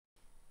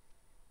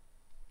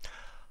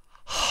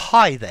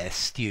Hi there,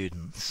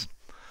 students.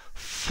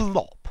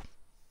 Flop,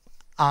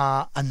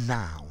 a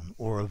noun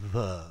or a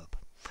verb,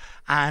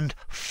 and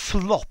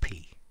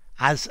floppy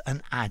as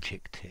an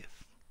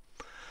adjective.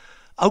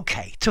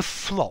 Okay, to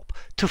flop,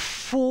 to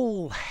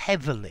fall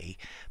heavily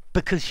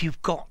because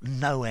you've got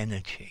no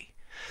energy.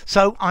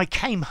 So I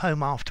came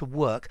home after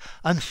work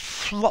and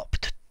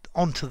flopped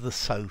onto the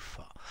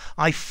sofa.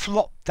 I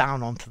flopped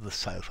down onto the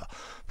sofa.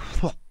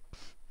 Flop.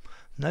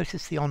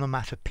 Notice the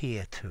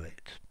onomatopoeia to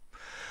it.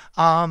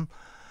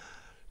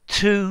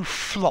 To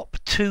flop,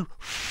 to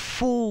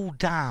fall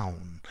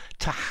down,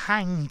 to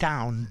hang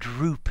down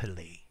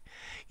droopily.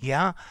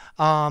 Yeah,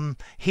 the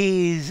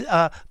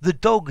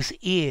dog's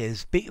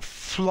ears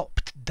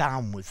flopped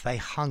downwards. They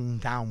hung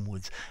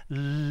downwards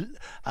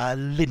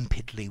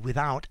limpidly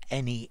without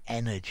any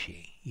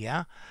energy.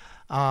 Yeah,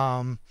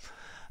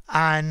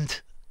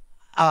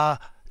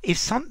 if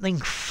something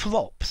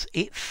flops,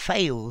 it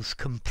fails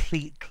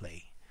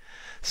completely.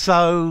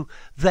 So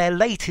their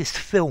latest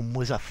film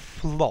was a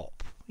flop.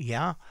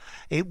 Yeah,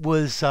 it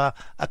was a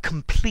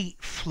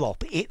complete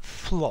flop. It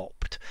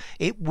flopped.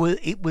 It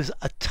was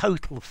a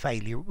total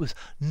failure. It was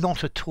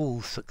not at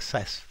all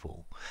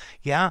successful.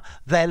 Yeah,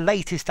 their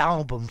latest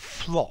album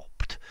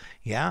flopped.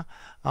 Yeah,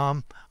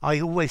 I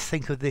always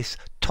think of this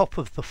Top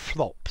of the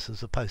Flops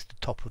as opposed to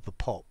Top of the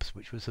Pops,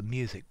 which was a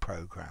music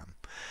program.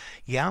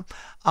 Yeah,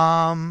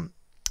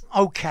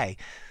 okay.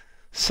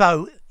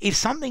 So if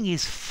something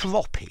is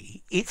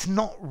floppy, it's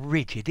not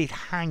rigid, it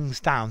hangs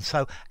down.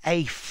 So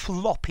a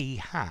floppy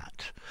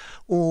hat,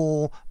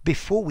 or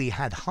before we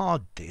had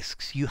hard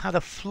disks, you had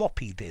a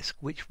floppy disk,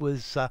 which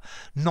was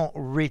not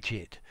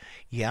rigid.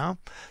 Yeah,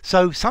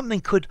 so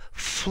something could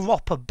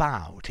flop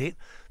about, it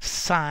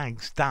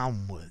sags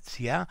downwards.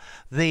 Yeah,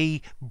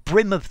 the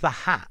brim of the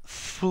hat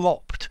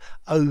flopped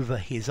over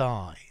his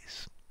eyes.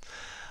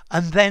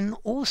 And then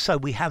also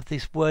we have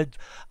this word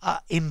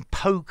in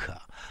poker,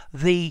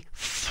 the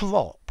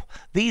flop.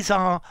 These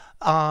are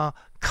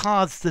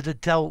cards that are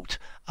dealt,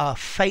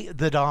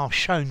 that are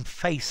shown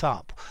face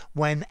up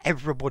when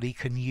everybody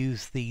can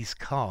use these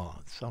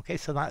cards. Okay,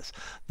 so that's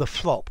the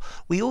flop.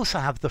 We also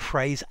have the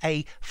phrase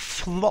a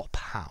flop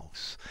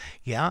house.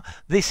 Yeah,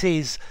 this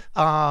is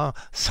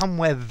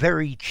somewhere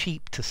very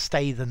cheap to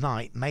stay the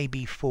night,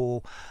 maybe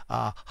for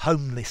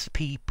homeless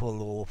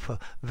people or for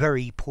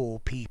very poor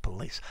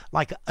people. It's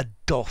like a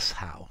doss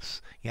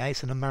house. Yeah,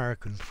 it's an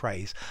American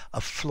phrase,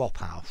 a flop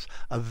house,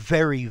 a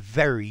very,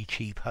 very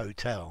cheap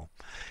hotel.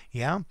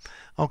 Yeah,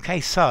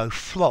 okay, so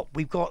flop,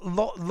 we've got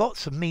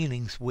lots of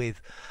meanings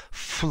with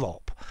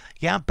flop.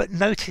 Yeah, but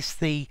notice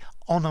the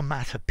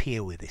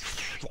onomatopoeia with this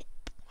flop.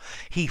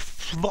 He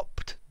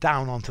flopped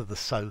down onto the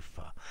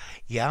sofa.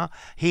 Yeah,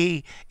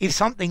 if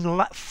something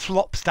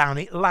flops down,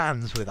 it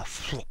lands with a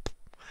flop.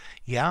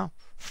 Yeah,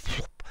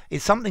 flop.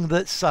 It's something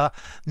that's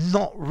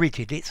not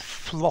rigid, it's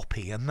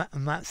floppy, and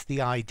that's the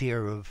idea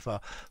of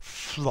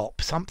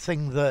flop.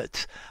 Something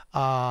that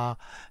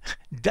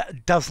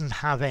doesn't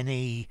have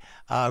any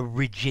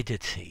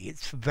rigidity,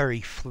 it's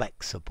very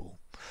flexible.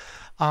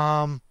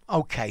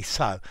 Okay,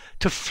 so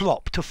to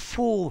flop, to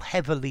fall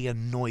heavily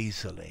and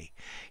noisily.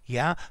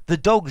 Yeah, the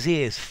dog's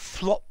ears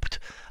flopped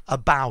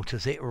about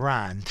as it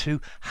ran,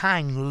 to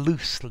hang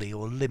loosely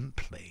or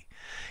limply.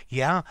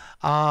 Yeah,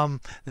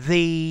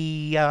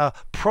 the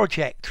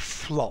project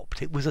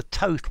flopped. It was a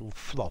total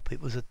flop.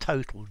 It was a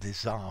total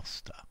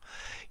disaster.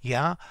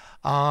 Yeah,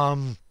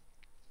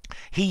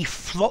 he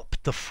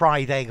flopped the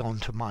fried egg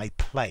onto my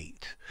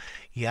plate.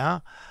 Yeah,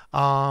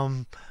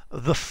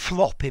 the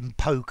flop in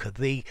poker,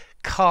 the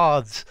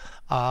cards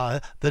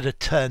that are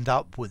turned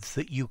upwards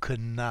that you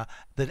can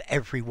that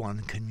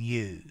everyone can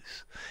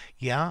use.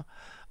 Yeah,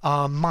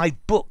 my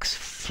books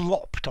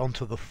flopped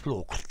onto the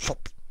floor.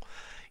 Flop.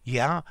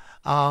 Yeah,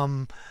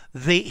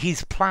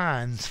 his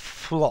plans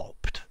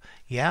flopped.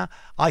 Yeah,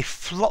 I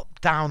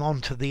flopped down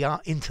onto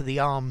into the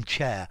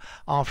armchair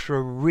after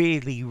a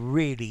really,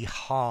 really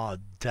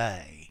hard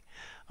day.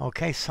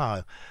 Okay,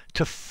 so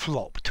to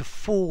flop, to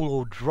fall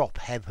or drop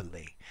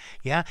heavily.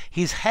 Yeah,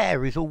 his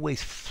hair is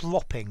always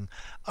flopping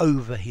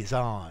over his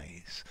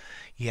eyes.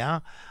 Yeah,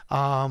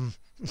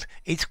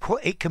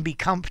 it can be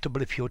comfortable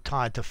if you're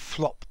tired to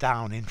flop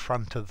down in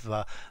front of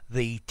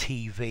the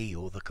TV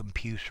or the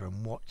computer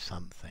and watch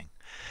something.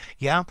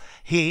 Yeah,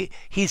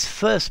 his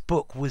first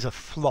book was a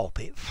flop.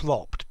 It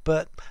flopped,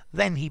 but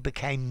then he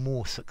became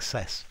more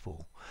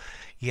successful.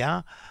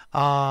 Yeah,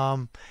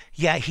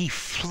 yeah, he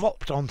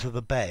flopped onto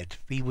the bed.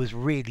 He was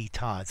really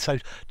tired. So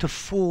to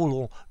fall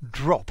or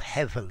drop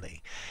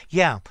heavily.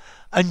 Yeah,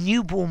 a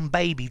newborn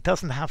baby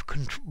doesn't have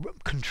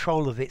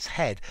control of its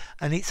head,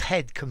 and its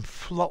head can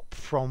flop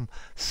from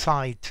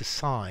side to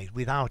side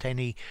without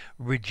any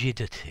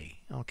rigidity.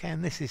 Okay,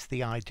 and this is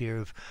the idea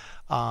of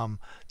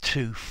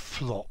to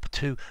flop,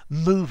 to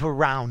move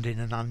around in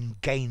an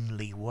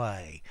ungainly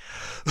way.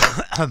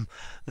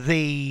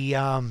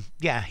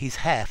 Yeah, his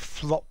hair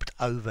flopped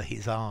over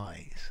his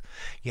eyes.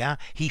 Yeah,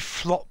 he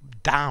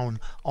flopped down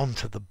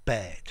onto the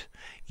bed.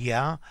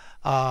 Yeah,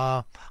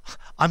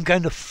 I'm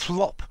going to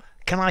flop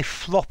can I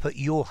flop at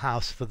your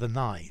house for the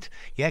night?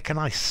 Yeah, can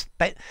I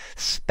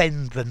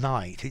spend the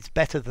night? It's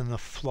better than a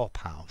flop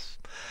house.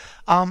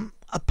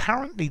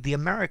 Apparently the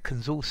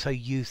Americans also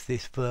use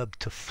this verb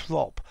to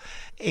flop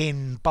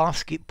in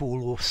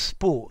basketball or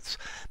sports,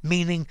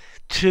 meaning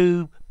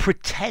to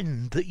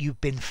pretend that you've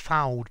been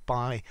fouled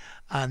by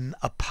an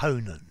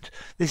opponent.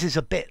 This is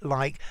a bit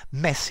like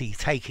Messi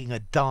taking a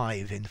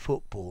dive in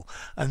football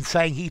and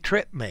saying he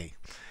tripped me.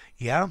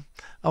 Yeah?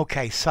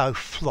 Okay, so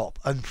flop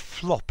and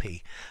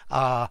floppy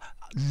are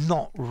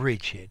not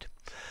rigid.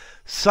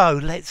 So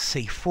let's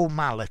see,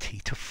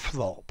 formality, to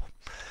flop.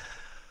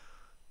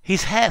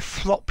 His hair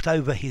flopped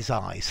over his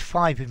eyes.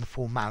 5 in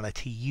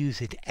formality,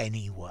 use it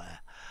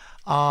anywhere.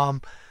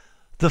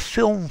 The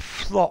film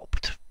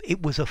flopped.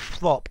 It was a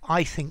flop.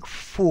 I think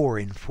 4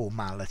 in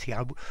formality,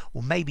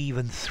 or maybe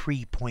even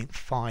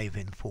 3.5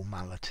 in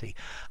formality.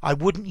 I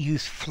wouldn't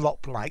use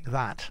flop like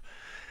that.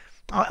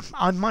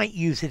 I might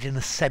use it in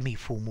a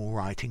semi-formal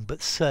writing,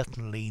 but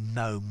certainly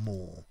no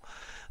more.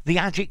 The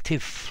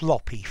adjective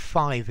floppy,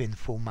 5 in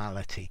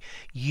formality,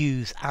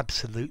 use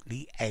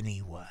absolutely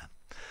anywhere.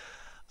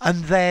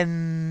 And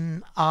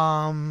then,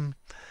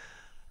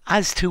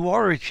 as to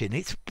origin,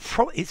 it's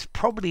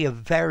probably a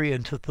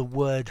variant of the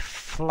word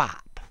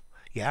flap,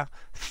 yeah,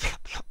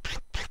 flap, flap,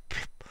 flap, flap,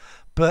 flap.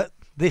 But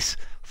this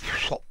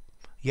flop,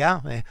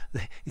 yeah,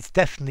 it's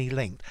definitely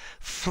linked.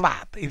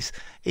 Flap is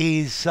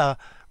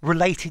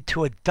related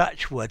to a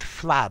Dutch word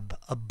flab,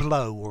 a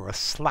blow or a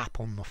slap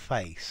on the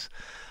face.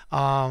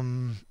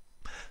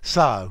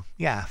 So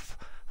yeah,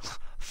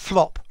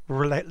 flop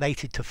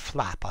related to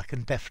flap, I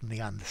can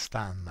definitely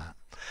understand that.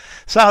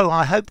 So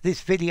I hope this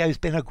video has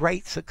been a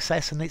great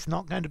success and it's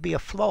not going to be a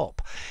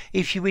flop.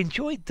 If you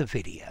enjoyed the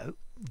video,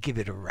 give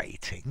it a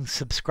rating,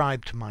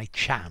 subscribe to my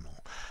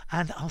channel,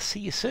 and I'll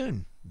see you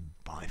soon.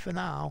 Bye for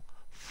now.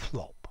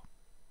 Flop.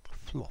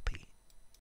 Floppy.